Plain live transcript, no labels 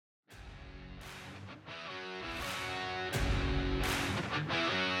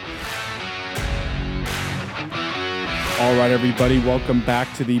All right, everybody, welcome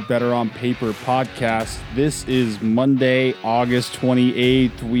back to the Better on Paper podcast. This is Monday, August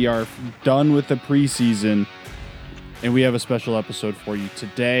 28th. We are done with the preseason, and we have a special episode for you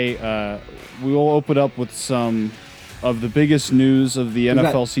today. We will open up with some of the biggest news of the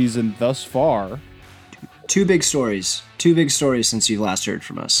NFL season thus far. Two big stories since you last heard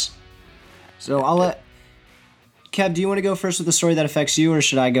from us. So I'll let Kev, do you want to go first with the story that affects you, or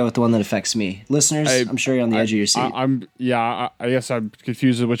should I go with the one that affects me? Listeners, I'm sure you're on the edge of your seat. I guess I'm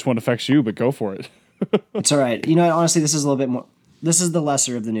confused with which one affects you, but go for it. It's all right. You know what? Honestly, this is a little bit more. This is the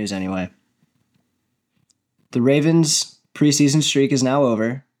lesser of the news anyway. The Ravens' preseason streak is now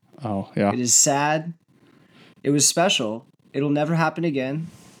over. Oh, yeah. It is sad. It was special. It'll never happen again.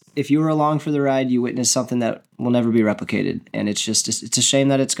 If you were along for the ride, you witnessed something that will never be replicated, and it's a shame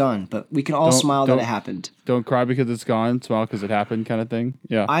that it's gone. But we can all smile that it happened. Don't cry because it's gone. Smile because it happened, kind of thing.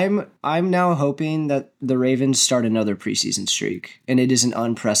 Yeah. I'm now hoping that the Ravens start another preseason streak, and it is an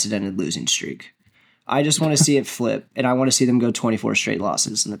unprecedented losing streak. I just want to see it flip, and I want to see them go 24 straight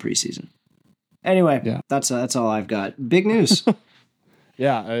losses in the preseason. Anyway, yeah. That's all I've got. Big news.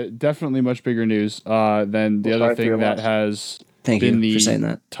 Yeah, definitely much bigger news than the other thing that has. Thank been you the for saying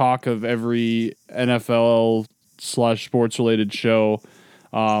that. Talk of every NFL / sports related show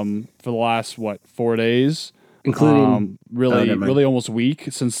for the last 4 days, including really almost a week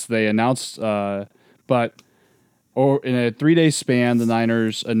since they announced. But in a 3-day span, the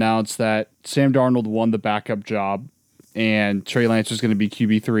Niners announced that Sam Darnold won the backup job, and Trey Lance was going to be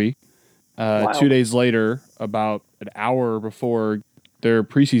QB3. Wow. 2 days later, about an hour before their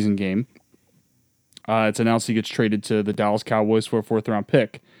preseason game, it's announced he gets traded to the Dallas Cowboys for a 4th-round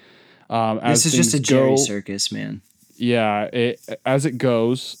pick. This is just a Jerry circus, man. Yeah, as it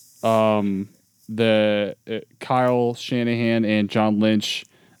goes, Kyle Shanahan and John Lynch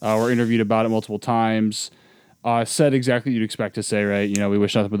were interviewed about it multiple times. Said exactly what you'd expect to say, right? You know, we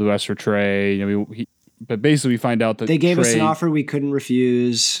wish nothing but the best for Trey. But basically, we find out that they gave us an offer we couldn't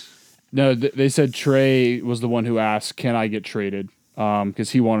refuse. No, they said Trey was the one who asked, "Can I get traded?" Because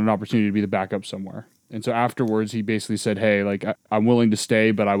he wanted an opportunity to be the backup somewhere. And so afterwards, he basically said, "Hey, I'm willing to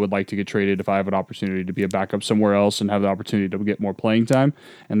stay, but I would like to get traded if I have an opportunity to be a backup somewhere else and have the opportunity to get more playing time."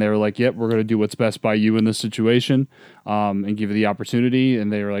 And they were like, "Yep, we're going to do what's best by you in this situation, and give you the opportunity." And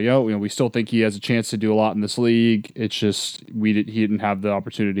they were like, "Yo, we still think he has a chance to do a lot in this league. It's just he didn't have the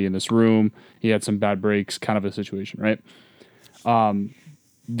opportunity in this room. He had some bad breaks, kind of a situation, right?"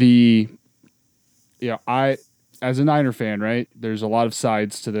 As a Niner fan, right, there's a lot of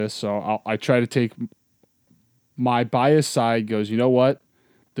sides to this, so I try to take my bias side. Goes, you know what?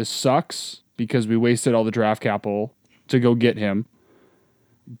 This sucks because we wasted all the draft capital to go get him,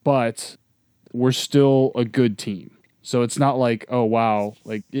 but we're still a good team. So it's not like, oh, wow.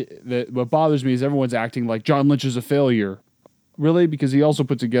 What bothers me is everyone's acting like John Lynch is a failure. Really? Because he also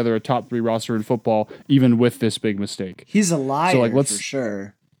put together a top 3 roster in football, even with this big mistake. He's a liar for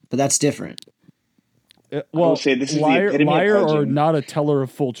sure, but that's different. Well, say this is liar or not a teller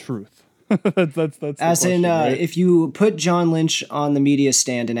of full truth. that's as in, right? If you put John Lynch on the media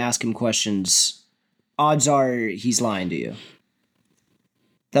stand and ask him questions, odds are he's lying to you.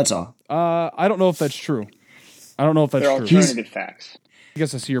 That's all. I don't know if that's true. They're alternative facts. I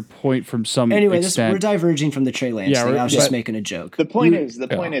guess I see your point from some anyway, extent. We're diverging from the Trey Lance thing. I was just making a joke. The point is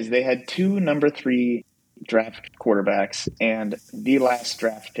they had 2 number 3 draft quarterbacks and the last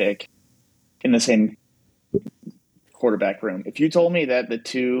draft pick in the same quarterback room. If you told me that the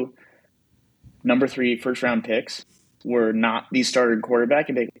 2 number 3 first-round picks were not the starting quarterback,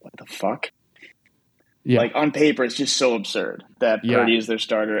 I'd be like, what the fuck? Yeah. Like, on paper, it's just so absurd that Purdy is their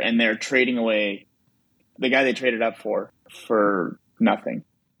starter, and they're trading away the guy they traded up for nothing.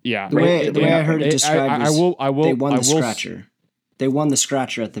 Yeah. The way I heard it described was they won the scratcher. They won the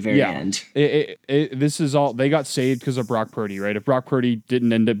scratcher at the very end. This is all they got saved because of Brock Purdy, right? If Brock Purdy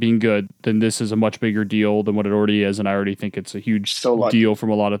didn't end up being good, then this is a much bigger deal than what it already is, and I already think it's a huge deal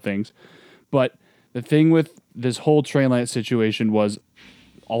from a lot of things. But the thing with this whole Trey Lance situation was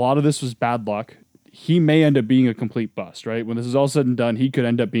a lot of this was bad luck. He may end up being a complete bust, right? When this is all said and done, he could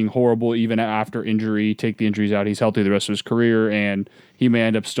end up being horrible even after injury. Take the injuries out, he's healthy the rest of his career, and he may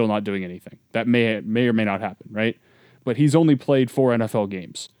end up still not doing anything. That may or may not happen, right? But he's only played 4 NFL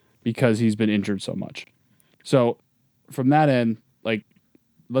games because he's been injured so much. So from that end,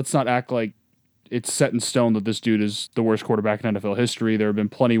 let's not act like it's set in stone that this dude is the worst quarterback in NFL history. There have been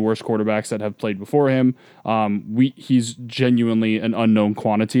plenty worse quarterbacks that have played before him. He's genuinely an unknown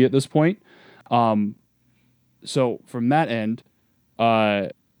quantity at this point. So from that end,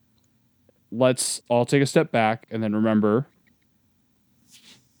 let's all take a step back and then remember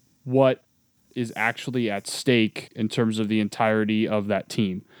what is actually at stake in terms of the entirety of that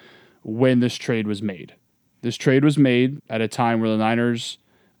team when this trade was made. This trade was made at a time where the Niners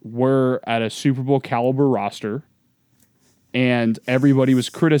were at a Super Bowl caliber roster, and everybody was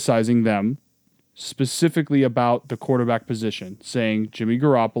criticizing them specifically about the quarterback position, saying Jimmy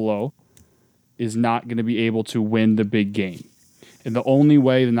Garoppolo is not going to be able to win the big game. And the only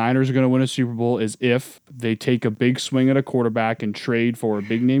way the Niners are going to win a Super Bowl is if they take a big swing at a quarterback and trade for a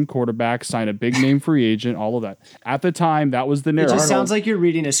big name quarterback, sign a big name free agent, all of that. At the time, that was the narrative. It just sounds like you're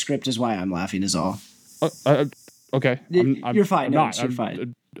reading a script is why I'm laughing is all. Okay. You're fine. You're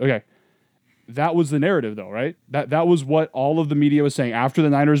fine. Okay. That was the narrative, though, right? That was what all of the media was saying. After the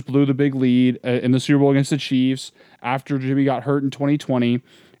Niners blew the big lead in the Super Bowl against the Chiefs, after Jimmy got hurt in 2020,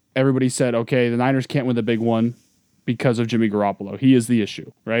 everybody said, okay, the Niners can't win the big one because of Jimmy Garoppolo. He is the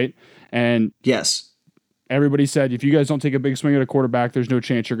issue, right? And yes, everybody said, if you guys don't take a big swing at a quarterback, there's no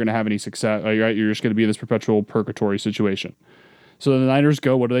chance you're going to have any success, right? You're just going to be in this perpetual purgatory situation. So the Niners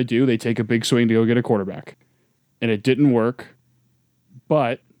go, what do? They take a big swing to go get a quarterback. And it didn't work.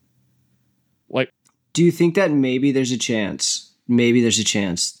 But, do you think that maybe there's a chance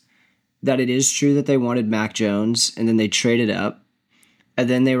that it is true that they wanted Mac Jones and then they traded up and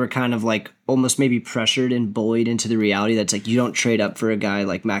then they were kind of like almost maybe pressured and bullied into the reality that's like, you don't trade up for a guy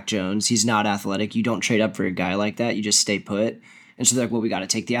like Mac Jones. He's not athletic. You don't trade up for a guy like that. You just stay put. And so they're like, well, we got to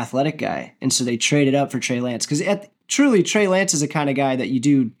take the athletic guy. And so they traded up for Trey Lance because truly Trey Lance is the kind of guy that you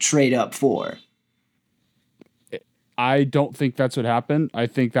do trade up for. I don't think that's what happened. I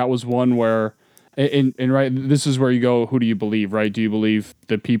think that was one where, and right, this is where you go, who do you believe, right? Do you believe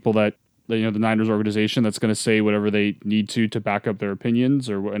the people that, the Niners organization that's going to say whatever they need to back up their opinions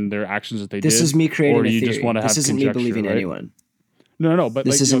and their actions that they did? This is me creating or do a you theory. just want to this have isn't me believing right? anyone. No, but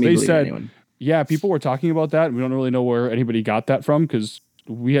this isn't me they believing said, anyone. Yeah, people were talking about that. We don't really know where anybody got that from because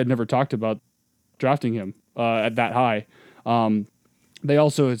we had never talked about drafting him at that high. They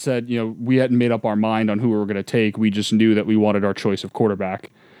also had said, we hadn't made up our mind on who we were going to take. We just knew that we wanted our choice of quarterback,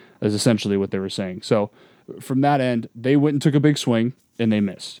 is essentially what they were saying. So from that end, they went and took a big swing and they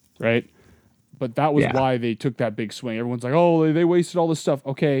missed, right? But that was why they took that big swing. Everyone's like, oh, they wasted all this stuff.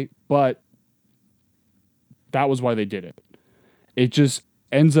 Okay, but that was why they did it. It just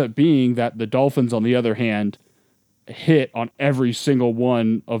ends up being that the Dolphins, on the other hand, hit on every single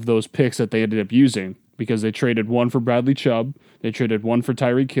one of those picks that they ended up using because they traded one for Bradley Chubb, they traded one for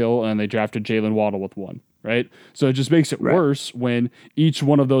Tyreek Hill, and they drafted Jalen Waddle with one, right? So it just makes it worse when each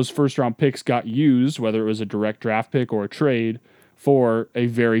one of those first-round picks got used, whether it was a direct draft pick or a trade, for a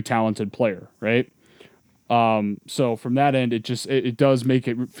very talented player, right? So from that end, it does make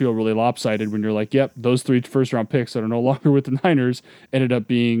it feel really lopsided when you're like, yep, those 3 first-round picks that are no longer with the Niners ended up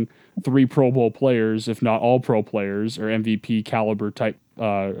being 3 Pro Bowl players, if not all pro players, or MVP caliber type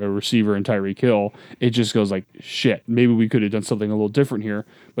a receiver in Tyreek Hill. It just goes like, shit, maybe we could have done something a little different here.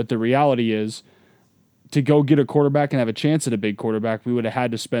 But the reality is, to go get a quarterback and have a chance at a big quarterback, we would have had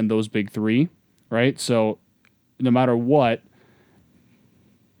to spend those big 3, right? So no matter what,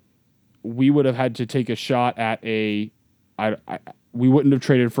 we would have had to take a shot at we wouldn't have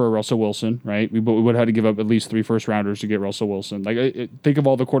traded for a Russell Wilson, right? We would have had to give up at least 3 first-rounders to get Russell Wilson. Think of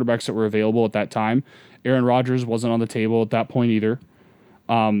all the quarterbacks that were available at that time. Aaron Rodgers wasn't on the table at that point either.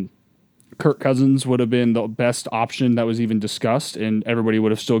 Kirk Cousins would have been the best option that was even discussed, and everybody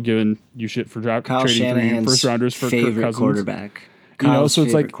would have still given you shit for Kyle trading Shanahan's 3 first-rounders for Kirk Cousins. Quarterback. So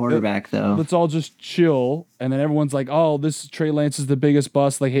it's like quarterback though. Let's all just chill, and then everyone's like, "Oh, this Trey Lance is the biggest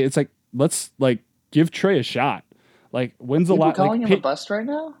bust." Like, hey, it's like let's give Trey a shot. Like, when's the last? Calling him a bust right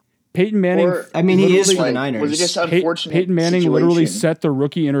now? Peyton Manning. He is for the Niners. Was it just unfortunate? Peyton Manning literally set the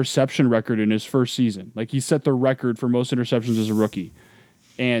rookie interception record in his first season. Like, he set the record for most interceptions as a rookie,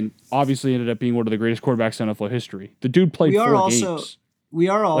 and obviously ended up being one of the greatest quarterbacks in NFL history. The dude played 4 games. We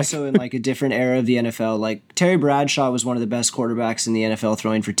are also in a different era of the NFL. Like, Terry Bradshaw was one of the best quarterbacks in the NFL,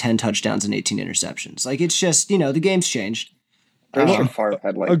 throwing for 10 touchdowns and 18 interceptions. Like, it's just, the game's changed. Bradshaw Favre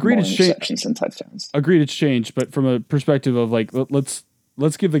had more interceptions than touchdowns. Agreed, it's changed, but from a perspective of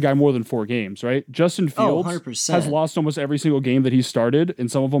let's give the guy more than 4 games, right? Justin Fields 100%. has lost almost every single game that he's started, and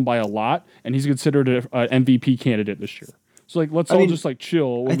some of them by a lot, and he's considered an MVP candidate this year. So let's all just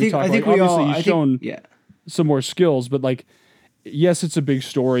chill. When he's shown some more skills, but yes, it's a big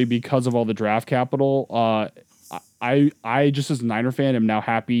story because of all the draft capital. I just as a Niner fan am now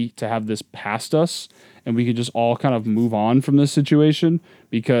happy to have this past us, and we can just all kind of move on from this situation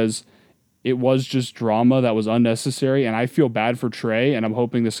because it was just drama that was unnecessary. And I feel bad for Trey, and I'm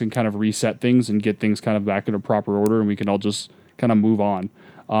hoping this can kind of reset things and get things kind of back in a proper order, and we can all just kind of move on.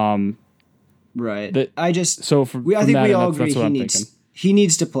 Right. I think we all agree he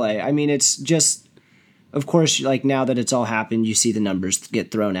needs to play. I mean, it's just, of course, like now that it's all happened, you see the numbers get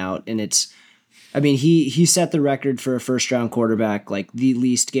thrown out, and it's, I mean, he set the record for a first round quarterback, like the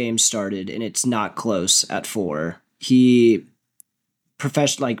least games started, and it's not close at 4. He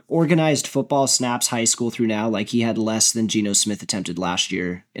organized football snaps high school through now, like he had less than Geno Smith attempted last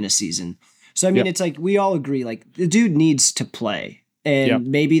year in a season. So I mean, It's like we all agree, like the dude needs to play. And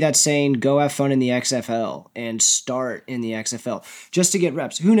maybe that's saying go have fun in the XFL and start in the XFL just to get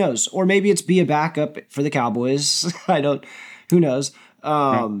reps. Who knows? Or maybe it's be a backup for the Cowboys. Who knows?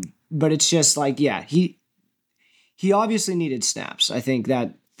 But it's just like, he obviously needed snaps. I think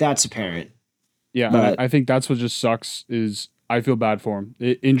that's apparent. Yeah, but I think that's what just sucks is I feel bad for him.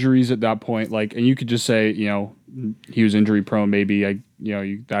 Injuries at that point, like, and you could just say, he was injury prone. Maybe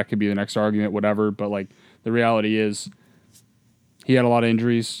that could be the next argument, whatever. But like the reality is, he had a lot of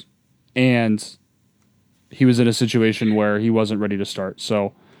injuries, and he was in a situation where he wasn't ready to start.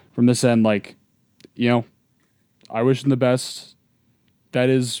 So from this end, like, I wish him the best. That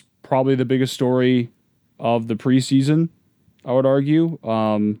is probably the biggest story of the preseason, I would argue.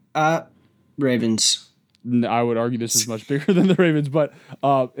 Ravens. I would argue this is much bigger than the Ravens, but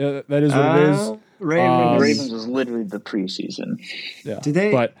that is what it is. The Ravens was literally the preseason. Yeah.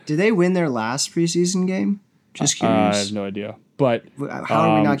 Did they win their last preseason game? Just curious. I have no idea. But how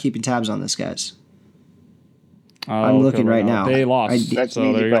are we not keeping tabs on this, guys? I'm looking right now. They lost. That's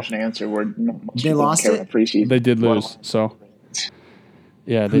an easy question to answer. They lost it? Preseason. They did lose. So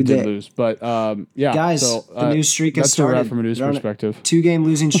yeah, they did lose. But guys, the news streak has started. That's a wrap from a news perspective. 2-game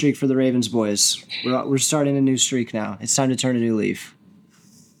losing streak for the Ravens boys. We're starting a new streak now. It's time to turn a new leaf.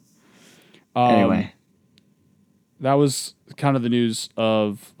 Anyway, that was kind of the news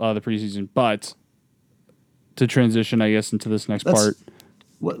of the preseason, but. To transition, I guess, into this next part.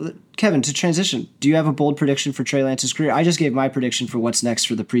 Kevin, to transition, do you have a bold prediction for Trey Lance's career? I just gave my prediction for what's next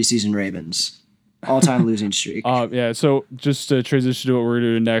for the preseason Ravens. All-time losing streak. So just to transition to what we're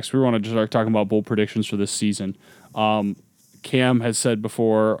doing next, we want to just start talking about bold predictions for this season. Cam has said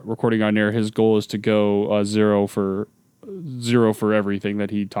before, recording on air, his goal is to go 0 for everything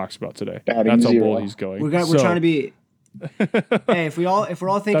that he talks about today. That's how bold he's going. We're trying to be... Hey, if we're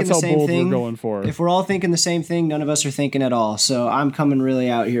all thinking the same thing, we're going for. If we're all thinking the same thing, none of us are thinking at all. So I'm coming really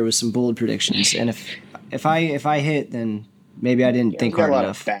out here with some bold predictions, and if I hit, then maybe I didn't think hard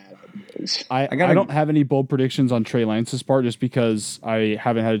enough. I don't have any bold predictions on Trey Lance's part, just because I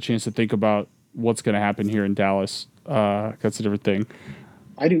haven't had a chance to think about what's going to happen here in Dallas. That's a different thing.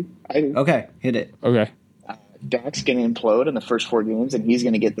 I do. Okay, hit it. Okay. Dak's going to implode in the first 4 games, and he's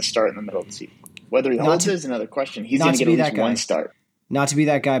going to get the start in the middle of the season. Whether he holds it is another question. He's going to get at least one start. Not to be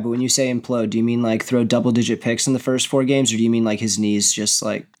that guy, but when you say implode, do you mean like throw double-digit picks in the first 4 games, or do you mean like his knees just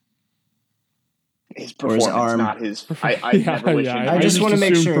like his performance, or his arm? Not his. I just want to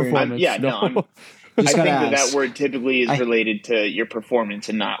make sure. I think that word typically is related to your performance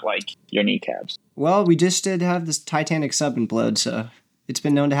and not like your kneecaps. Well, we just did have this Titanic sub implode, so it's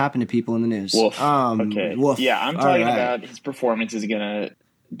been known to happen to people in the news. Woof. Okay. Woof. Yeah, I'm talking about his performance is going to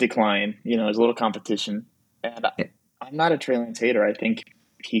decline. There's a little competition, and I'm not a Trey Lance hater. I think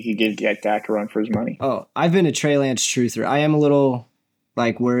he could get Dak a run for his money. Oh, I've been a Trey Lance truther. I am a little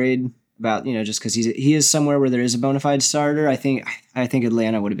worried about just because he is somewhere where there is a bona fide starter. I think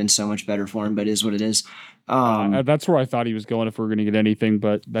Atlanta would have been so much better for him, but it is what it is. That's where I thought he was going if we we're going to get anything,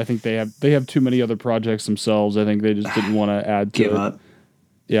 but I think they have too many other projects themselves. I think they just didn't want to add to give up.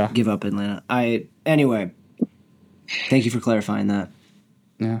 Yeah, give up Atlanta. Anyway. Thank you for clarifying that.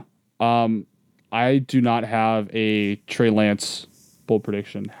 Yeah. I do not have a Trey Lance bold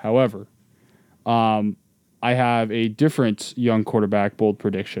prediction. However, I have a different young quarterback bold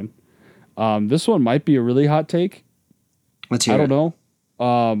prediction. This one might be a really hot take. Let's hear it. I don't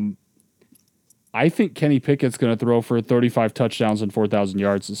know. I think Kenny Pickett's going to throw for 35 touchdowns and 4,000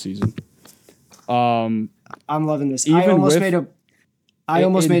 yards this season. I'm loving this. I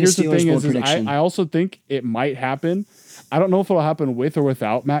almost made a Steelers bold prediction. I also think it might happen. I don't know if it'll happen with or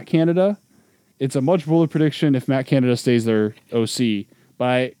without Matt Canada. It's a much bolder prediction if Matt Canada stays their OC, but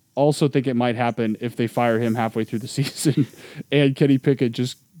I also think it might happen if they fire him halfway through the season and Kenny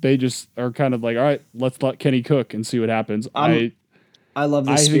Pickett they just are kind of like, all right, let's let Kenny cook and see what happens. I love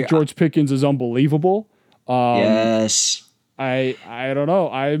this. I think George Pickens is unbelievable. Yes. I don't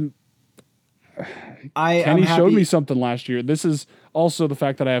know. Kenny showed me something last year. This is also the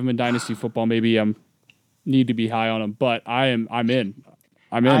fact that I have him in Dynasty football. Maybe need to be high on him, but I'm in.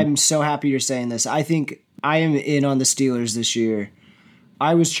 I'm so happy you're saying this. I think I am in on the Steelers this year.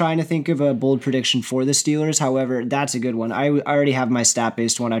 I was trying to think of a bold prediction for the Steelers. However, that's a good one. I already have my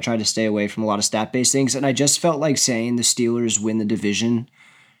stat-based one. I try to stay away from a lot of stat-based things, and I just felt like saying the Steelers win the division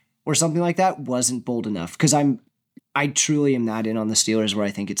or something like that wasn't bold enough because I truly am that in on the Steelers where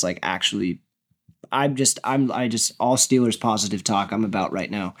I think it's like actually I just all Steelers positive talk I'm about right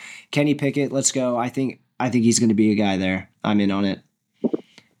now. Kenny Pickett, let's go. I think he's going to be a guy there. I'm in on it.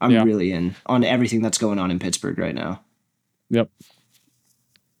 I'm really in on everything that's going on in Pittsburgh right now. Yep.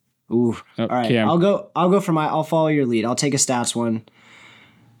 Ooh. All right. Cam. I'll go for I'll follow your lead. I'll take a stats one.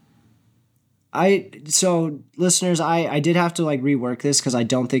 So listeners, I did have to like rework this because I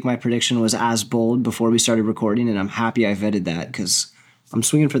don't think my prediction was as bold before we started recording, and I'm happy I vetted that because I'm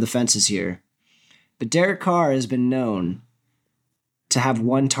swinging for the fences here. But Derek Carr has been known to have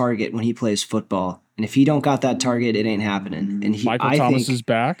one target when he plays football, and if he don't got that target, it ain't happening. And Michael Thomas is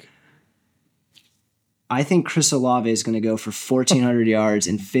back. I think Chris Olave is going to go for 1,400 yards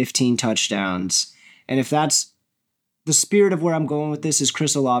and 15 touchdowns. And if that's the spirit of where I'm going with this is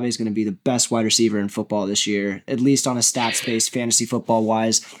Chris Olave is going to be the best wide receiver in football this year, at least on a stats-based fantasy football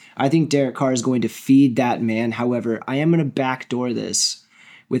wise. I think Derek Carr is going to feed that man. However, I am going to backdoor this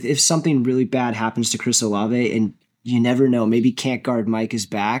with if something really bad happens to Chris Olave and you never know, maybe can't guard Mike is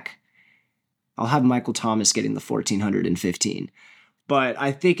back, I'll have Michael Thomas getting the 1,415. But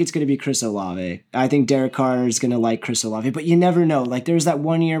I think it's going to be Chris Olave. I think Derek Carr is going to like Chris Olave, but you never know. Like there was that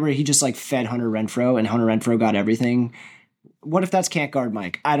one year where he just like fed Hunter Renfrow and Hunter Renfrow got everything. What if that's can't guard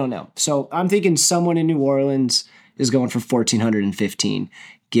Mike? I don't know. So I'm thinking someone in New Orleans is going for 1,415.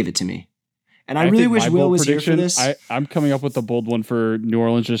 Give it to me. And I really wish Will was here for this. I'm coming up with a bold one for New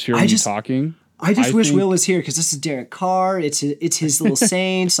Orleans just hearing you talking. I wish Will was here because this is Derek Carr. It's his little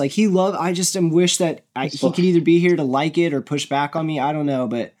Saints. Like I just wish that he could either be here to like it or push back on me. I don't know,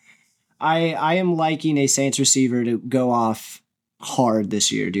 but I am liking a Saints receiver to go off hard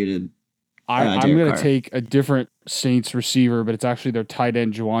this year due to. I'm going to take a different Saints receiver, but it's actually their tight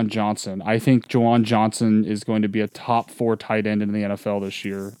end, Juwan Johnson. I think Juwan Johnson is going to be a top 4 tight end in the NFL this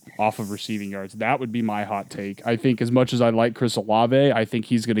year off of receiving yards. That would be my hot take. I think as much as I like Chris Olave, I think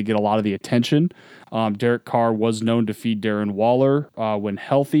he's going to get a lot of the attention. Derek Carr was known to feed Darren Waller when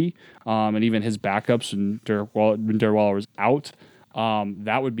healthy, and even his backups when Darren Waller was out.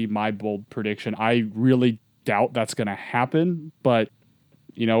 That would be my bold prediction. I really doubt that's going to happen, but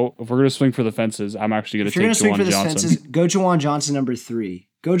you know, if we're going to swing for the fences, I'm actually going to take Juwan Johnson. Fences, go Juwan Johnson number 3.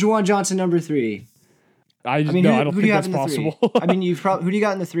 Go Juwan Johnson number 3. I don't think that's possible. I mean, who do you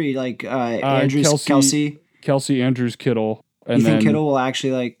got in the 3? Like Andrews, Kelsey, Andrews, Kittle. And you think Kittle will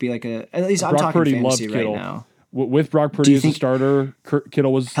actually like be like at least I'm talking Purdy fantasy right now. With Brock Purdy as a starter,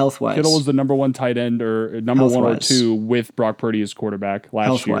 Kittle was health-wise. Kittle was the number 1 tight end or number 1 or 2 with Brock Purdy as quarterback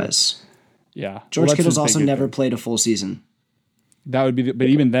last year. Health-wise. Yeah. George Kittle's also never played a full season. That would be, but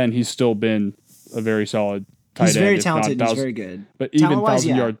even then, he's still been a very solid tight end. He's very talented. He's very good. But even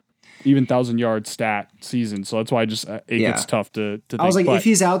 1,000-yard stat season. So that's why it gets tough to think. I was like, if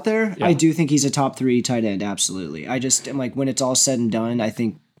he's out there, I do think he's a top 3 tight end. Absolutely. I just am like, when it's all said and done, I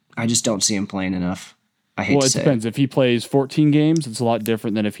just don't see him playing enough. I hate to say. Well, it depends. If he plays 14 games, it's a lot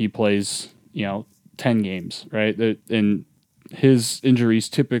different than if he plays, 10 games, right? And his injuries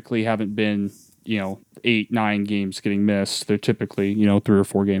typically haven't been, 8, 9 games getting missed. They're typically, 3 or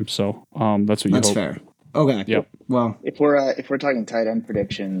 4 games. So that's what you hope. That's fair. Okay. Yep. Well, if we're talking tight end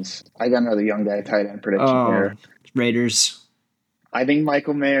predictions, I got another young guy tight end prediction here. Raiders. I think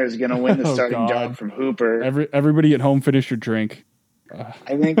Michael Mayer is going to win the starting job from Hooper. Everybody at home, finish your drink.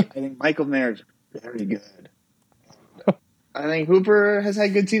 I think Michael Mayer is very good. I think Hooper has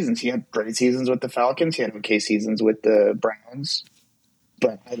had good seasons. He had great seasons with the Falcons. He had okay seasons with the Browns.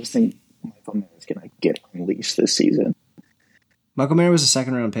 But I just think Michael Mayer is going to get unleashed this season. Michael Mayer was a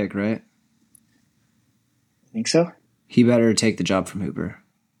 2nd-round pick, right? I think so. He better take the job from Hooper.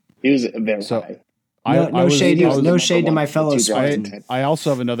 He was very high. No shade to my fellow Spartan. I also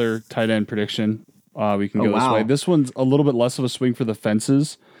have another tight end prediction. We can go this way. This one's a little bit less of a swing for the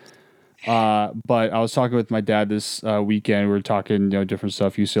fences. But I was talking with my dad this weekend. We were talking, different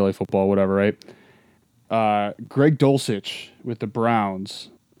stuff, UCLA football, whatever, right? Greg Dulcich with the Browns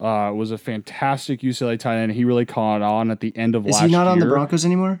was a fantastic UCLA tight end. He really caught on at the end of last year. Is he not on the Broncos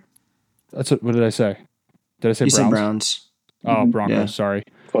anymore? What did I say? Did I say Browns? You said Browns. Oh, Broncos, sorry.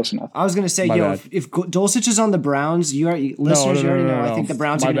 Close enough. I was going to say, if Dulcich is on the Browns, you already know. I think the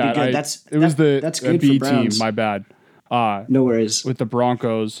Browns are going to be good. That's good B for Browns. team. My bad. No worries. With the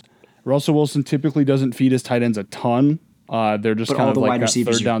Broncos, Russell Wilson typically doesn't feed his tight ends a ton. They're just kind of like a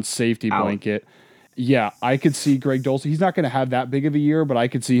third down safety blanket. Yeah, I could see Greg Dulcich. He's not going to have that big of a year, but I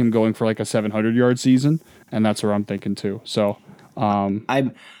could see him going for like a 700-yard season, and that's where I'm thinking too. So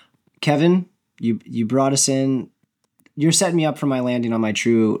Kevin, you brought us in. You're setting me up for my landing on my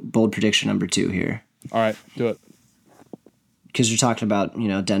true bold prediction number 2 here. All right, do it. Because you're talking about,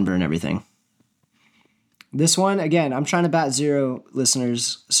 Denver and everything. This one, again, I'm trying to bat 0,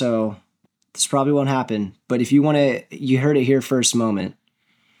 listeners, so this probably won't happen. But if you want to, you heard it here first moment.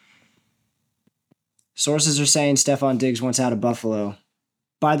 Sources are saying Stefon Diggs wants out of Buffalo.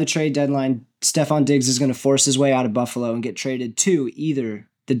 By the trade deadline, Stefon Diggs is going to force his way out of Buffalo and get traded to either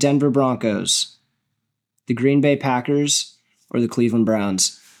the Denver Broncos, the Green Bay Packers, or the Cleveland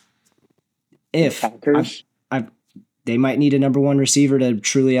Browns. If they might need a number 1 receiver to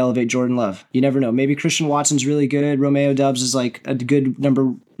truly elevate Jordan Love. You never know. Maybe Christian Watson's really good. Romeo Doubs is like a good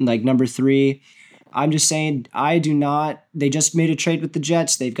number 3. I'm just saying, they just made a trade with the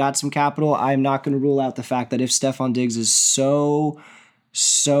Jets. They've got some capital. I'm not going to rule out the fact that if Stefon Diggs is so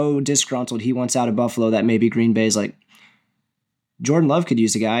disgruntled he wants out of Buffalo, that maybe Green Bay's like, Jordan Love could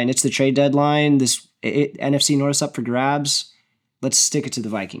use a guy, and it's the trade deadline. NFC North's up for grabs. Let's stick it to the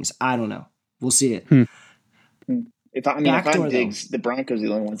Vikings. I don't know. We'll see it. If I'm Diggs, the Broncos are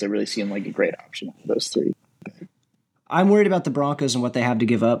the only ones that really seem like a great option out of those 3. I'm worried about the Broncos and what they have to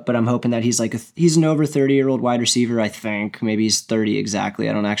give up, but I'm hoping that he's an over 30-year-old wide receiver, I think. Maybe he's 30 exactly.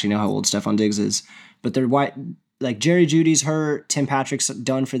 I don't actually know how old Stefon Diggs is. But they're Jerry Jeudy's hurt. Tim Patrick's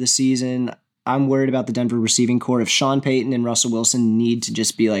done for the season. I'm worried about the Denver receiving core. If Sean Payton and Russell Wilson need to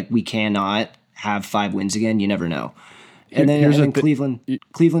just be like, we cannot have 5 wins again, you never know. And then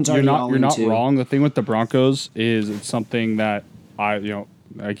Cleveland's already You're not wrong. The thing with the Broncos is it's something that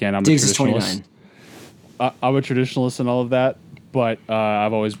again, I'm Diggs a is 29. I'm a traditionalist and all of that, but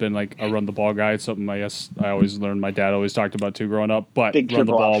I've always been like a run the ball guy. It's something I guess I always learned. My dad always talked about too growing up. But run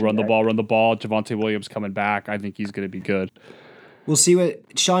the ball. Javonte Williams coming back. I think he's going to be good. We'll see what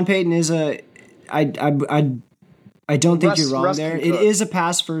Sean Payton is. I don't think you're wrong there. It is a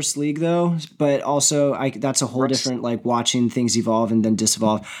pass first league though, but also that's a whole different watching things evolve and then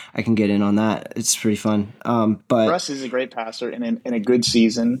disevolve. I can get in on that. It's pretty fun. But Russ is a great passer, and in a good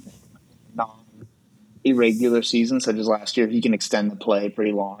season, irregular season such as last year, he can extend the play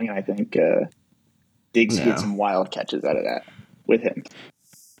pretty long, and I think Diggs gets some wild catches out of that with him.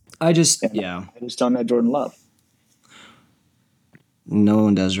 I just don't know Jordan Love. No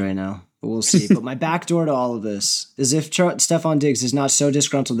one does right now, but we'll see. But my backdoor to all of this is if Stefon Diggs is not so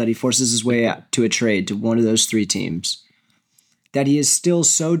disgruntled that he forces his way to a trade to one of those 3 teams, that he is still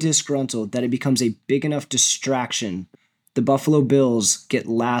so disgruntled that it becomes a big enough distraction, the Buffalo Bills get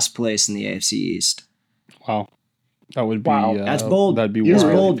last place in the AFC East. Wow. That would be that's bold. That'd be You're wild.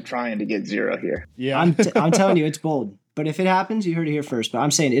 really bold. Trying to get 0 here. Yeah. I'm telling you, it's bold. But if it happens, you heard it here first. But I'm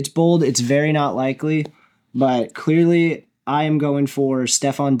saying it's bold. It's very not likely. But clearly, I am going for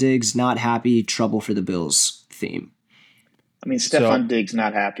Stefon Diggs not happy, trouble for the Bills theme. I mean, Stefon Diggs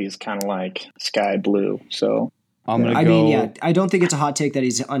not happy is kind of like sky blue. So I'm gonna go. I don't think it's a hot take that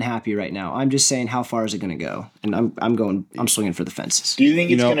he's unhappy right now. I'm just saying, how far is it going to go? And I'm swinging for the fences. Do you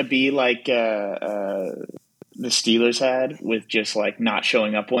think it's going to be like the Steelers had with just like not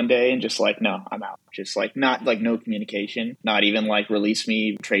showing up one day and just like, no, I'm out. Just like not like no communication, not even like release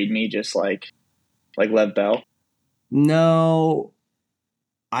me, trade me, just like Lev Bell? No,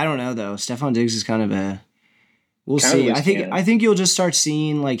 I don't know though. Stefon Diggs is kind of a. We'll see. I think you'll just start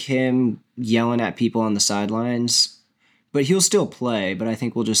seeing like him yelling at people on the sidelines, but he'll still play. But I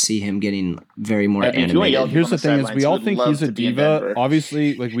think we'll just see him getting very more animated. Here's the thing: is we all think he's a diva.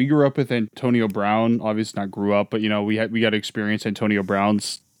 Obviously, like we grew up with Antonio Brown. Obviously, not grew up, but we got to experience Antonio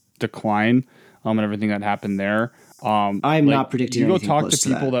Brown's decline and everything that happened there. I'm not predicting. You go talk to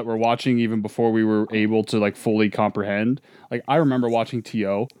people that were watching even before we were able to like fully comprehend. Like I remember watching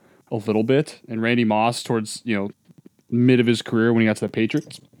T.O. a little bit and Randy Moss towards mid of his career when he got to the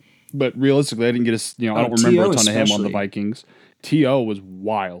Patriots. But realistically, I didn't get I don't remember a ton of him on the Vikings. T.O. was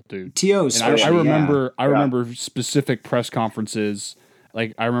wild, dude. T.O. I remember specific press conferences.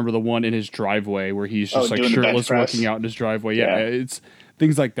 Like I remember the one in his driveway where he's just like shirtless working out in his driveway. Yeah, it's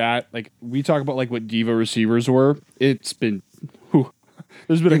things like that. Like we talk about like what diva receivers were. It's been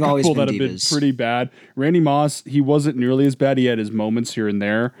there's been a couple that have been pretty bad. Randy Moss, he wasn't nearly as bad. He had his moments here and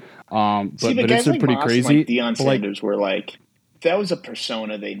there. But it's been pretty crazy. Like Deion Sanders were like, that was a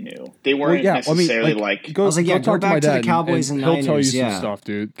persona they knew. They weren't necessarily like. I was like, go back to the Cowboys and Niners. He'll tell you some stuff,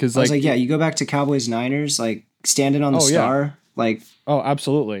 dude. Because I was like, you go back to Cowboys Niners, like standing on the star, like. Oh,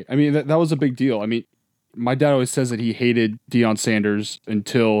 absolutely. I mean, that was a big deal. I mean, my dad always says that he hated Deion Sanders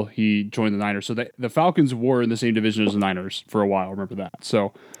until he joined the Niners. So the Falcons were in the same division as the Niners for a while. Remember that.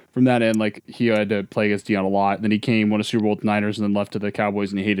 So from that end, like he had to play against Deion a lot. Then he won a Super Bowl with the Niners, and then left to the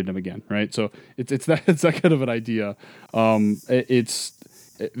Cowboys, and he hated him again. Right. So it's that kind of an idea.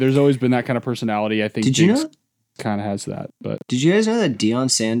 There's always been that kind of personality. I think. Did you know? Kind of has that. But did you guys know that Deion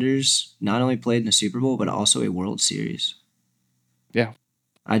Sanders not only played in a Super Bowl but also a World Series? Yeah,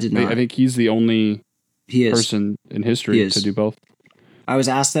 I did not. I think he's the only person in history to do both. I was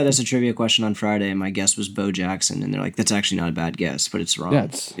asked that as a trivia question on Friday, and my guess was Bo Jackson, and they're like, "That's actually not a bad guess, but it's wrong." Yeah,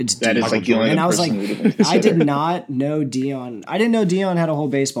 it's that is like the only. And I was like, I did not know Deion. I didn't know Deion had a whole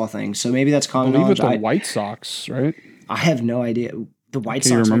baseball thing, so maybe that's common knowledge. With the White Sox, right? I have no idea. The White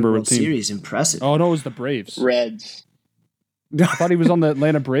Sox won the World Series, impressive. Oh no, it was the Braves. Reds. I thought he was on the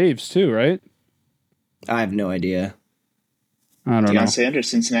Atlanta Braves too, right? I have no idea. I don't know. Deion Sanders,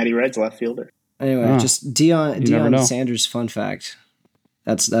 Cincinnati Reds left fielder. Anyway, just Deion Sanders fun fact.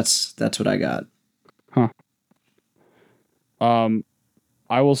 That's what I got. Huh.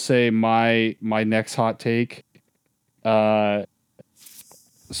 I will say my next hot take. Let's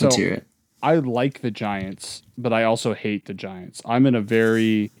hear it. I like the Giants, but I also hate the Giants. I'm in a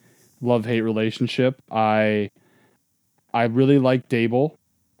very love-hate relationship. I really like Dable.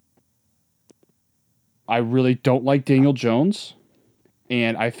 I really don't like Daniel Jones.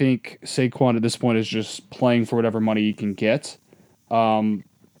 And I think Saquon at this point is just playing for whatever money he can get. The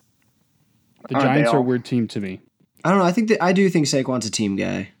Giants are a weird team to me. I don't know. I do think Saquon's a team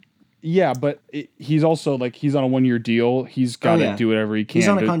guy. Yeah, but he's also he's on a 1-year deal. He's got to do whatever he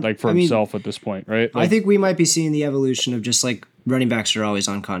can for himself at this point, right? I think we might be seeing the evolution of just running backs are always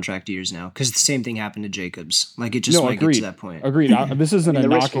on contract years now because the same thing happened to Jacobs. It just might get to that point. Agreed. This isn't a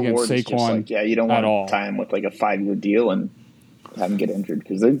knock against Saquon. You don't want to tie him with a 5-year deal and have him get injured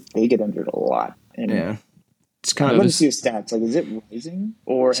because they get injured a lot. And yeah. It's kind of. Let me see his stats. Is it rising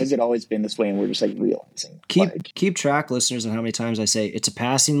or has it always been this way? And we're just realizing. Keep track, listeners, of how many times I say it's a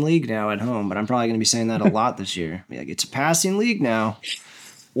passing league now at home. But I'm probably going to be saying that a lot this year. It's a passing league now.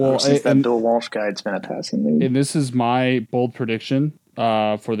 Well, since that Bill Walsh guy, it's been a passing league. And this is my bold prediction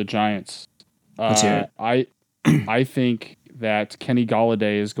for the Giants. Let's hear it. I think that Kenny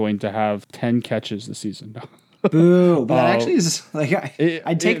Golladay is going to have 10 catches this season. Boo! But that actually is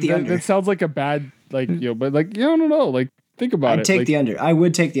I'd take the under. That sounds like a bad but I don't know. Think about it. I'd take the under. I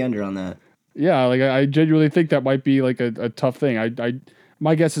would take the under on that. Yeah, I genuinely think that might be a tough thing.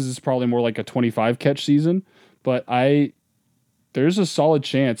 My guess is it's probably more like a 25 catch season, but there's a solid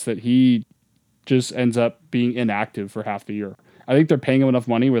chance that he just ends up being inactive for half the year. I think they're paying him enough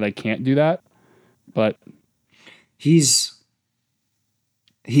money where they can't do that, but he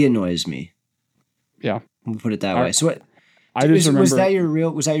annoys me. Yeah. We'll put it that way. So what? Remember, was that your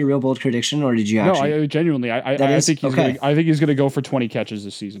real bold prediction, or did you actually? No, I genuinely. I think he's going to go for 20 catches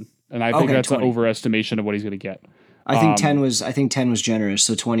this season, and I think that's 20. An overestimation of what he's going to get. I think 10 was generous,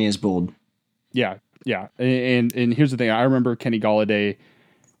 so 20 is bold. Yeah, and here's the thing. I remember Kenny Golladay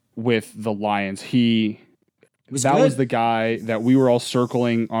with the Lions. That was the guy that we were all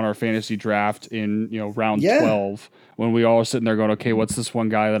circling on our fantasy draft in round 12 when we all were sitting there going, okay, what's this one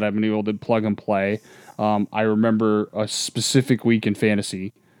guy that I've been able to plug and play? I remember a specific week in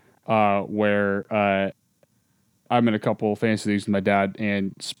fantasy where I'm in a couple of fantasy leagues with my dad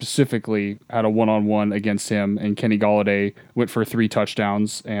and specifically had a one-on-one against him, and Kenny Golladay went for 3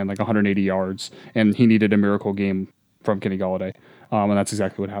 touchdowns and 180 yards, and he needed a miracle game from Kenny Golladay. And that's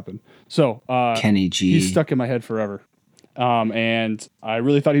exactly what happened. So Kenny G. He's stuck in my head forever. And I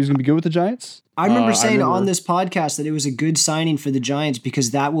really thought he was going to be good with the Giants. I remember saying on this podcast that it was a good signing for the Giants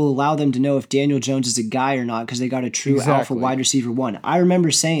because that will allow them to know if Daniel Jones is a guy or not because they got a true alpha wide receiver 1. I remember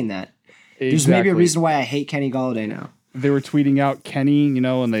saying that. Exactly. There's maybe a reason why I hate Kenny Golladay now. They were tweeting out Kenny,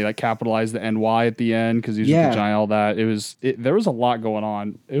 and they capitalized the NY at the end because he was with the Giant, all that. There was a lot going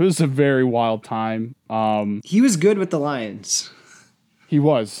on. It was a very wild time. He was good with the Lions. He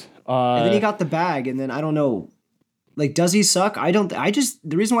was. And then he got the bag, and then I don't know. Does he suck? The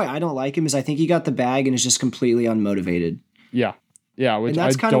reason why I don't like him is I think he got the bag and is just completely unmotivated. Yeah. Yeah, which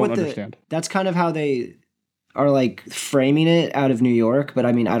I don't understand. That's kind of how they are framing it out of New York, but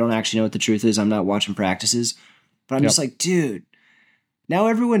I don't actually know what the truth is. I'm not watching practices. But I'm just dude, now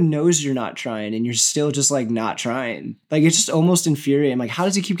everyone knows you're not trying and you're still just not trying. It's just almost infuriating. How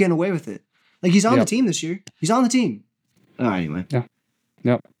does he keep getting away with it? He's on the team this year. He's on the team. Oh, anyway. Yeah.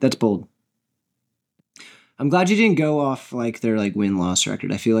 Yep. That's bold. I'm glad you didn't go off their win-loss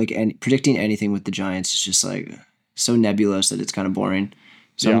record. I feel predicting anything with the Giants is just so nebulous that it's kind of boring.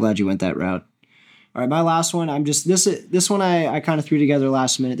 So I'm glad you went that route. All right, my last one. This one I kind of threw together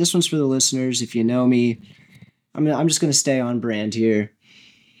last minute. This one's for the listeners. If you know me, I'm just gonna stay on brand here.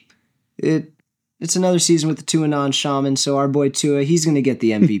 It's another season with the Tuanon Shaman, so our boy Tua, he's gonna get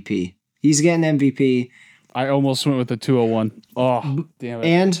the MVP. He's getting MVP. I almost went with the 201. Oh, damn it.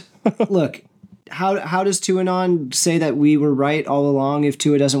 And look, how does Tuanon say that we were right all along if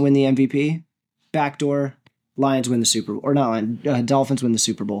Tua doesn't win the MVP? Backdoor, Lions win the Super Bowl. Or not, Dolphins win the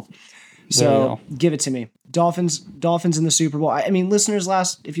Super Bowl. So give it to me. Dolphins in the Super Bowl. I mean, listeners,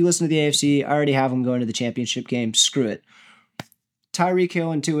 if you listen to the AFC, I already have them going to the championship game. Screw it. Tyreek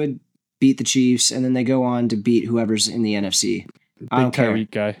Hill and Tua beat the Chiefs, and then they go on to beat whoever's in the NFC. I don't care.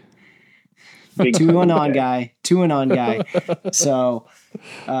 Tyreek guy. Two and on guy. So,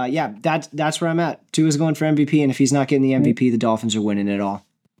 that's where I'm at. Tua's going for MVP, and if he's not getting the MVP, the Dolphins are winning it all.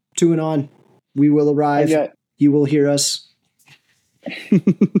 2 and on. We will arrive. You will hear us.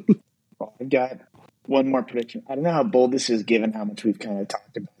 I've got one more prediction. I don't know how bold this is given how much we've kind of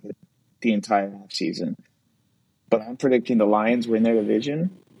talked about it the entire offseason, but I'm predicting the Lions win their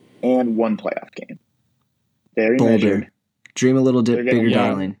division and one playoff game. Very bolder. Measured. Dream a little bigger,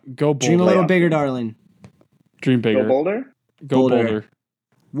 darling. Go bolder. Dream a little bigger, darling. Dream bigger. Go bolder? Go bolder.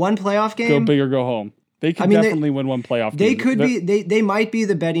 One playoff game? Go big or go home. They could definitely win one playoff game. They might be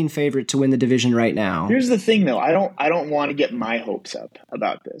the betting favorite to win the division right now. Here's the thing, though. I don't want to get my hopes up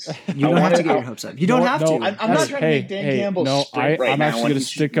about this. You don't have to get your hopes up. You don't have to. I'm not trying to make Dan Campbell straight right I'm now. actually going to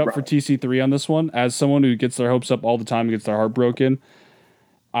stick up for TC3 on this one. As someone who gets their hopes up all the time and gets their heart broken,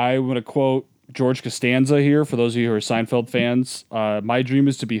 I'm going to quote George Costanza here for those of you who are Seinfeld fans. My dream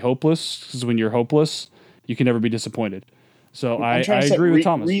is to be hopeless, because when you're hopeless, you can never be disappointed. So I agree with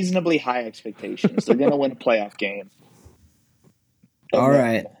Thomas. Reasonably high expectations. They're going to win a playoff game. All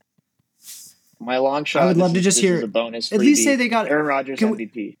right. My long shot. I would love to just hear a bonus. At least say they got Aaron Rodgers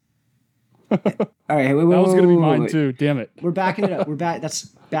MVP. All right, that was going to be mine too. Damn it. We're backing it up. That's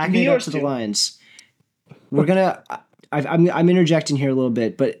backing it up to the Lions. We're gonna. I'm interjecting here a little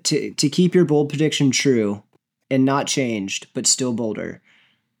bit, but to keep your bold prediction true and not changed, but still bolder.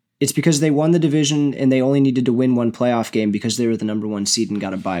 It's because they won the division and they only needed to win one playoff game because they were the number 1 seed and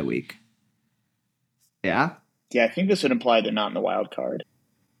got a bye week. Yeah? Yeah, I think this would imply they're not in the wild card.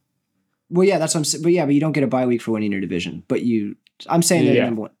 Well, yeah, that's what I'm saying. But you don't get a bye week for winning your division. But I'm saying they're the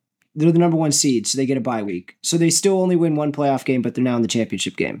number 1. They're the number 1 seed, so they get a bye week. So they still only win one playoff game, but they're now in the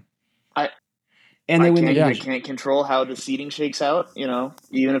championship game. And they win the division. I can't control how the seeding shakes out. You know,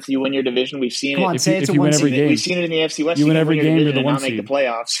 even if you win your division, we've seen Come on, it. say it's a 1 seed. We've seen it in the AFC West. You win every game, you're the 1 seed. Make the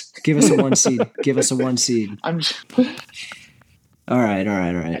playoffs. Give us a 1 seed. Give us a 1 seed. All right.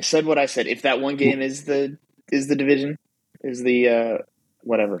 I said what I said. If that one game is the division, is the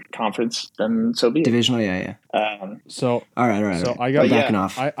whatever conference, then so be it. Divisional, yeah. So all right. So I got backing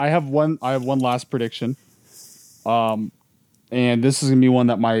off. I have one last prediction. And this is gonna be one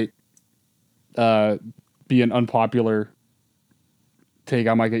that might be an unpopular take.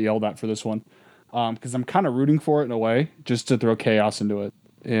 I might get yelled at for this one, because I'm kind of rooting for it in a way, just to throw chaos into it.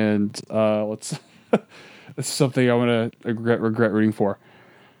 And this is something I'm gonna regret rooting for.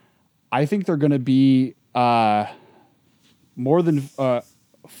 I think they're gonna be more than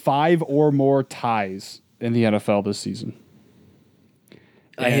 5 or more ties in the NFL this season.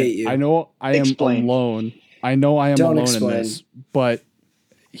 I hate you. I know I am alone. I know I am alone in this, but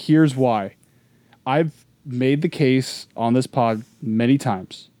here's why. I've made the case on this pod many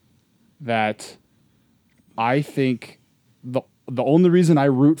times that I think the only reason I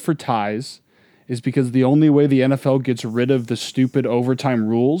root for ties is because the only way the NFL gets rid of the stupid overtime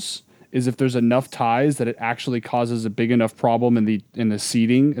rules is if there's enough ties that it actually causes a big enough problem in the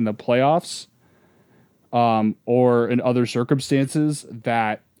seeding in the playoffs, or in other circumstances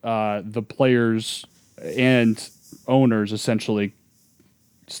that the players and owners essentially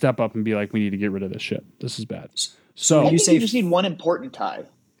step up and be like, we need to get rid of this shit. This is bad. So you just need one important tie.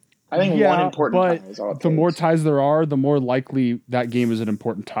 I think one important tie is all it takes. The more ties there are, the more likely that game is an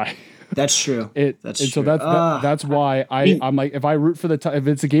important tie. That's true. So that's why I'm like, if I root for the tie, if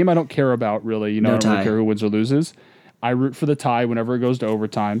it's a game I don't care about really, I don't really care who wins or loses. I root for the tie whenever it goes to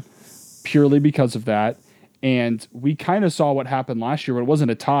overtime, purely because of that. And we kind of saw what happened last year when it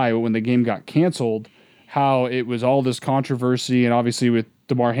wasn't a tie, but when the game got canceled, how it was all this controversy. And obviously with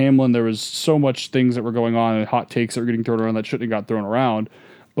DeMar Hamlin, there was so much things that were going on and hot takes that were getting thrown around that shouldn't have got thrown around.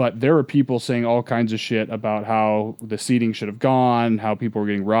 But there were people saying all kinds of shit about how the seeding should have gone, how people were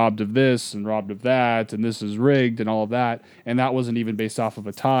getting robbed of this and robbed of that, and this is rigged and all of that. And that wasn't even based off of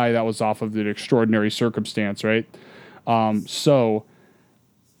a tie. That was off of an extraordinary circumstance, right? So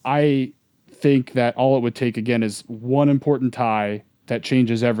I think that all it would take, again, is one important tie that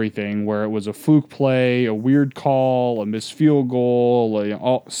changes everything, where it was a fluke play, a weird call, a missed field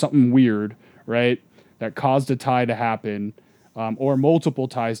goal, something weird, right, that caused a tie to happen, or multiple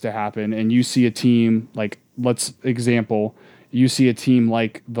ties to happen, and you see a team like, you see a team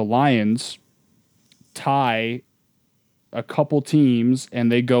like the Lions tie a couple teams,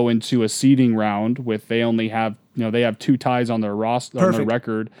 and they go into a seeding round with they have 2 ties on their roster, on their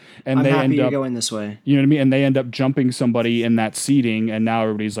record, and I'm they happy end you're up going this way. You know what I mean? And they end up jumping somebody in that seeding, and now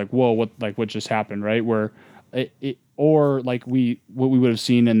everybody's like, "Whoa, what just happened?" Right? Where or like what we would have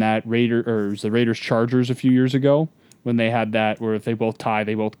seen in that the Raiders Chargers a few years ago, when they had that where if they both tie,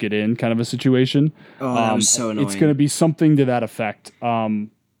 they both get in kind of a situation. Oh, that was so annoying. It's going to be something to that effect.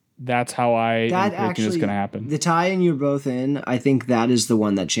 That's how I am thinking it's going to happen. The tie and you're both in, I think that is the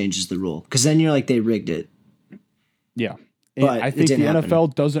one that changes the rule. Because then you're like, they rigged it. Yeah. But I think the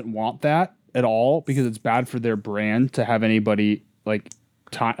NFL doesn't want that at all, because it's bad for their brand to have anybody like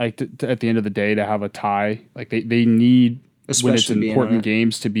tie, at the end of the day to have a tie. Like they need, when it's important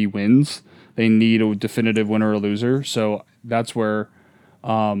games, to be wins. They need a definitive winner or loser. So that's where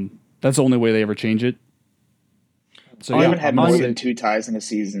that's the only way they ever change it. So I haven't had more than 2 ties in a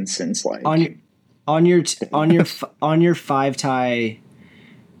season since like on your 5 tie.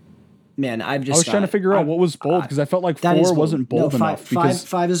 Man, I was trying to figure out what was bold, because I felt like 4 wasn't bold enough.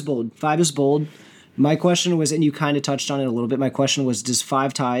 Five is bold. 5 is bold. My question was, and you kind of touched on it a little bit. My question was, does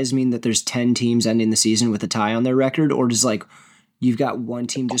 5 ties mean that there's 10 teams ending the season with a tie on their record, or does like you've got one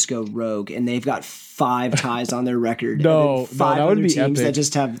team just go rogue and they've got 5 ties on their record? No, that would be teams epic. That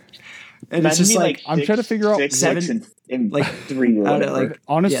just have. And it's just like I'm trying to figure out 7 in like 3 or whatever.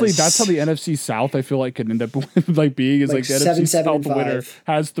 Honestly, that's how the NFC South I feel like could end up being is like the NFC South winner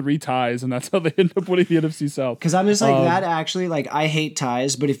has 3 ties, and that's how they end up winning the NFC South. Because I'm just like that. Actually, like I hate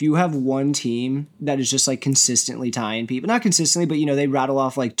ties, but if you have one team that is just like consistently tying people, not consistently, but they rattle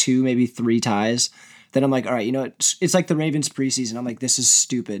off like 2, maybe 3 ties. Then I'm like, all right, it's like the Ravens preseason. I'm like, this is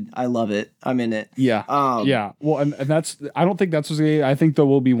stupid. I love it. I'm in it. Yeah. Yeah. Well, and that's, I don't think that's what's going to, I think there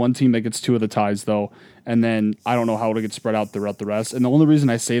will be one team that gets 2 of the ties though. And then I don't know how it'll get spread out throughout the rest. And the only reason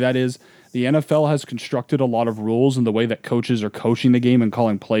I say that is the NFL has constructed a lot of rules, and the way that coaches are coaching the game and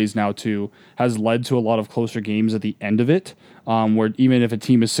calling plays now too has led to a lot of closer games at the end of it. Where even if a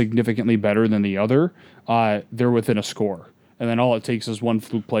team is significantly better than the other, they're within a score. And then all it takes is one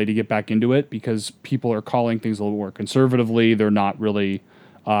fluke play to get back into it, because people are calling things a little more conservatively. They're not really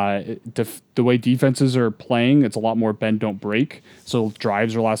the way defenses are playing. It's a lot more bend, don't break. So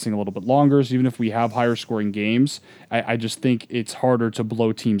drives are lasting a little bit longer. So even if we have higher scoring games, I just think it's harder to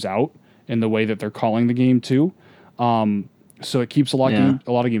blow teams out in the way that they're calling the game too. So it keeps a lot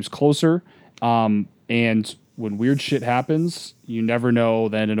of games closer. And when weird shit happens, you never know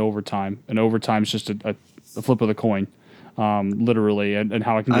then in overtime. And overtime is just a flip of the coin. Literally, and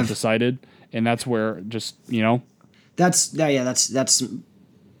how it can get decided, and that's where just that's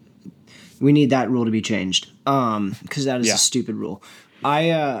we need that rule to be changed, because that is a stupid rule.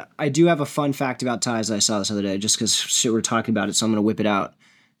 I do have a fun fact about ties I saw this other day, just because we're talking about it, so I'm gonna whip it out.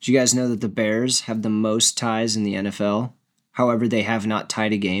 Do you guys know that the Bears have the most ties in the NFL? However, they have not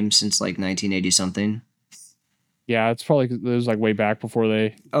tied a game since like 1980 something. Yeah, it's probably it was like way back before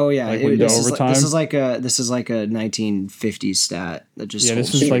they. Oh yeah, went to overtime. This is like a 1950s stat that just. Yeah,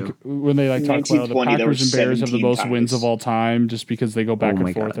 this is like when they talk about the Packers and Bears have the most wins of all time, just because they go back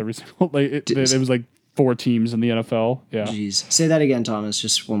and forth every single. It was like 4 teams in the NFL. Yeah. Jeez, say that again, Thomas,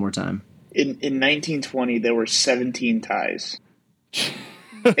 just one more time. In 1920, there were 17 ties,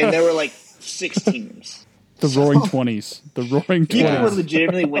 and there were like 6 teams. The Roaring 20s. The Roaring 20s. People were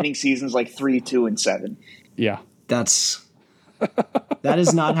legitimately winning seasons like 3, 2, and 7. Yeah. That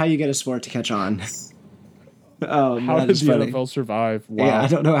is not how you get a sport to catch on. Oh, how did the NFL survive? Wow. Yeah, I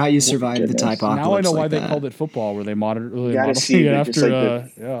don't know how you survived the tie apocalypse. Now I know why they called it football, where they modeled it after.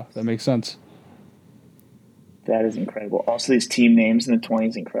 Yeah, that makes sense. That is incredible. Also, these team names in the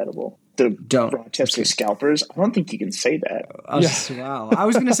 20s, incredible. The Rochester Scalpers. I don't think you can say that. Wow. I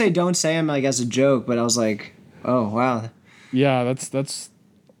was gonna say don't say them like as a joke, but I was like, oh wow. Yeah, that's.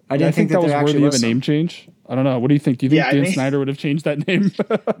 I didn't think that was worthy of a name change. I don't know. What do you think? Do you think Dan Snyder would have changed that name?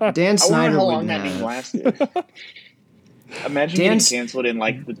 Dan Snyder. I wonder how long that name lasted. Imagine getting canceled in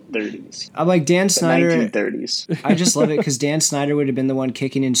like the 30s. I'm like Dan Snyder. 1930s. I just love it because Dan Snyder would have been the one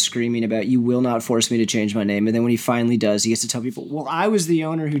kicking and screaming about, "You will not force me to change my name." And then when he finally does, he gets to tell people, "Well, I was the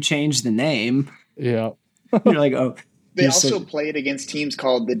owner who changed the name." Yeah. You're like, oh. They also played against teams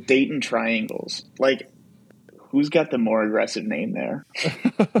called the Dayton Triangles. Like, who's got the more aggressive name there?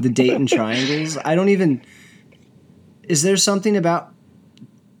 The Dayton Triangles? I don't even... Is there something about...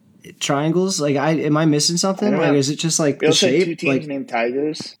 triangles? Like, am I missing something? Like, is it just like we the also shape? Have 2 teams named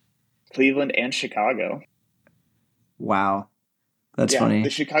Tigers, Cleveland and Chicago. Wow, that's funny. The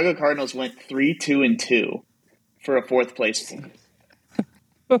Chicago Cardinals went 3-2-2 for a 4th place.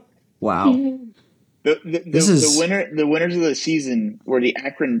 Wow. The winners of the season were the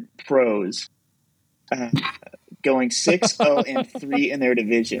Akron Pros, going 6-0-3 in their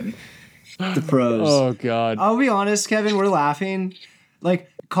division. The Pros. Oh God. I'll be honest, Kevin. We're laughing. Like,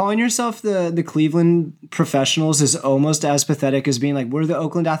 calling yourself the Cleveland Professionals is almost as pathetic as being like, we're the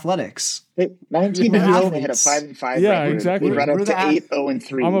Oakland Athletics. 19 years old, they had a 5-5. Yeah, exactly. We brought up to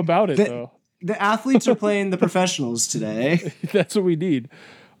 8-0-3. I'm about it though. The athletes are playing the professionals today. That's what we need.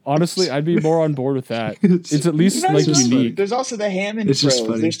 Honestly, I'd be more on board with that. It's at least like unique. There's also the Hammond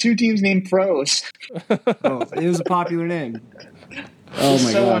Pros. There's 2 teams named Pros. It was a popular name. Oh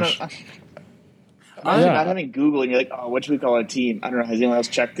my gosh. Not having Google and you're like, oh, what should we call our team? I don't know. Has anyone else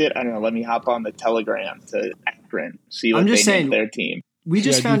checked it? I don't know. Let me hop on the Telegram to Akron, see what they named their team. We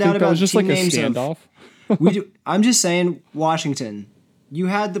just found out about just team like names. A standoff? I'm just saying, Washington. You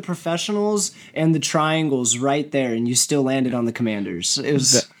had the Professionals and the Triangles right there, and you still landed on the Commanders. It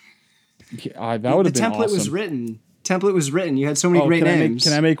was that would have been awesome. Template was written. You had so many great names.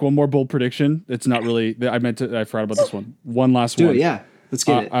 Can I make one more bold prediction? It's not really. I forgot about this one. One last one. Do it, yeah. Let's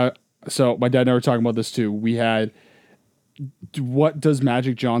get it. So my dad and I were talking about this too. We had, what does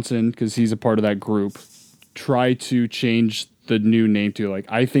Magic Johnson, because he's a part of that group, try to change the new name to? Like,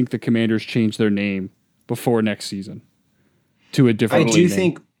 I think the Commanders change their name before next season to a different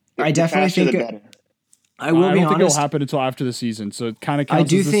name. I definitely think I will be honest. I don't think it'll happen until after the season, so it kind of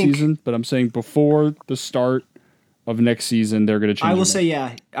counts as the season. But I'm saying before the start of next season, they're going to change. I will say,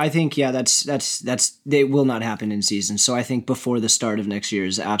 yeah. I think, yeah, that's they will not happen in season. So I think before the start of next year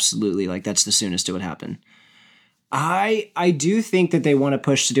is absolutely, like, that's the soonest it would happen. I do think that they want to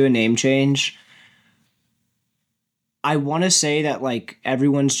push to do a name change. I want to say that, like,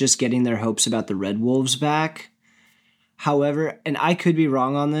 everyone's just getting their hopes about the Red Wolves back. However, and I could be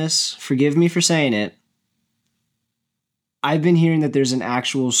wrong on this, forgive me for saying it, I've been hearing that there's an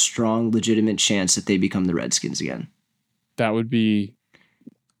actual strong, legitimate chance that they become the Redskins again. That would be.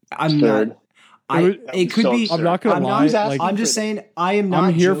 It could be. I'm not gonna lie. I'm just saying. I am not.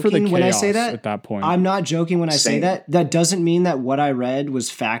 I'm here joking for the chaos when I say that. At that point, I'm not joking when I say that. That doesn't mean that what I read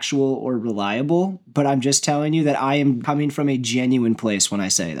was factual or reliable. But I'm just telling you that I am coming from a genuine place when I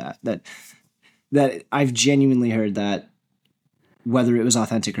say that. That I've genuinely heard that. Whether it was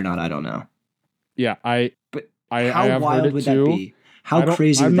authentic or not, I don't know. Yeah, how have wild heard it would too. that be? How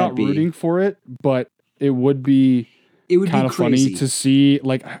crazy would that be? I'm not rooting for it, but it would be kind of funny to see,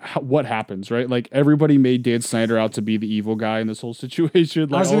 like, what happens, right? Like, everybody made Dan Snyder out to be the evil guy in this whole situation.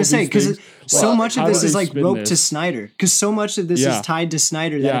 Like, I was going to say, because so much of this is like roped to Snyder. Because so much of this is tied to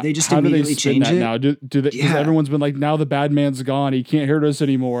Snyder that they just immediately change it. Now? Because everyone's been like, now the bad man's gone. He can't hurt us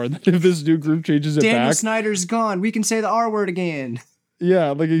anymore. And if this new group changes it Daniel back. Snyder's gone. We can say the R word again.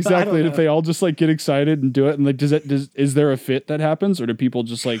 Yeah, like, exactly. And if they all just, like, get excited and do it, and, like, is there a fit that happens, or do people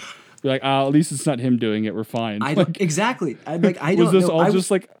just, like, be like, at least it's not him doing it, we're fine? Exactly. I don't know. Was this all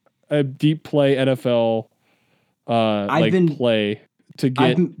just, like, a deep play NFL play to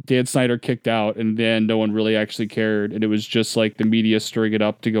get Dan Snyder kicked out, and then no one really actually cared, and it was just, like, the media stirring it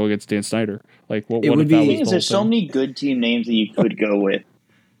up to go against Dan Snyder? Like, what if that was there's so many good team names that you could go with.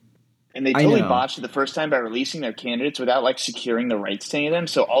 And they totally botched it the first time by releasing their candidates without, like, securing the rights to any of them.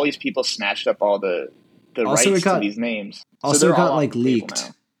 So all these people snatched up all the rights to these names. Also, it got, like,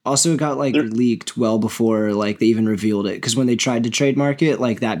 leaked. Also, it got, like, leaked well before, like, they even revealed it. Because when they tried to trademark it,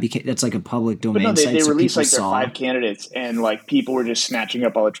 like, that's like a public domain. But no, they released, like, their 5 candidates, and, like, people were just snatching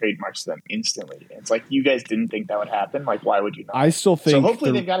up all the trademarks to them instantly. And it's like, you guys didn't think that would happen. Like, why would you not? I still think. So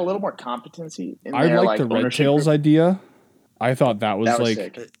hopefully they've got a little more competency in I their, like the Red Tails idea. I thought that was like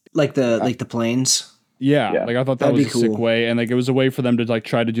sick. Like the planes. Yeah, like, I thought that was a sick way, and, like, it was a way for them to, like,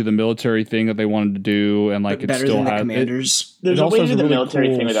 try to do the military thing that they wanted to do, and, like, it still had Commanders. There's a way to do the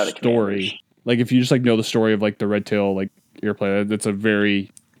military thing without a story. Like, if you just, like, know the story of, like, the Red Tail, like, airplane, that's a very,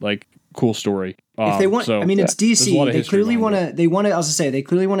 like, cool story. If they want, I mean, it's DC. They clearly want to. They want to. I was to say they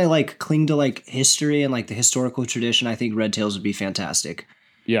clearly want to, like, cling to, like, history and, like, the historical tradition. I think Red Tails would be fantastic.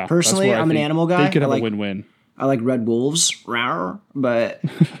 Yeah, personally, I'm an animal guy. They could have a win-win. I like red wolves, but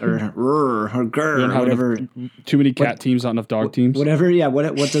or whatever. Too many cat teams, not enough dog teams. Whatever, yeah.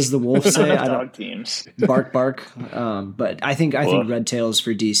 What does the wolf say? I don't. Dog teams. Bark. But I think Red Tails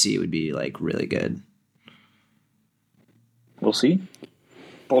for DC would be, like, really good. We'll see.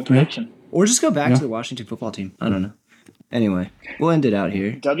 Bold prediction. Or just go back to the Washington football team. I don't know. Anyway, we'll end it out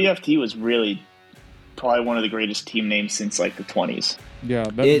here. WFT was really probably one of the greatest team names since like the 20s. Yeah,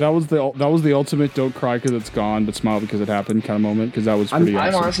 that was the ultimate don't cry because it's gone, but smile because it happened kind of moment, because that was pretty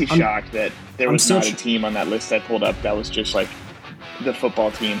awesome. I'm honestly shocked that there was not a team on that list I pulled up that was just like the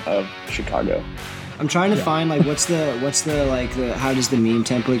football team of Chicago. I'm trying to find like what's the how does the meme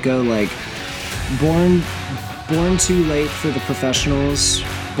template go? Like born too late for the professionals,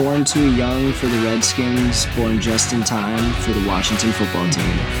 born too young for the Redskins, born just in time for the Washington football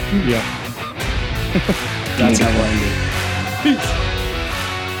team. Yeah. That's how I end it. Peace.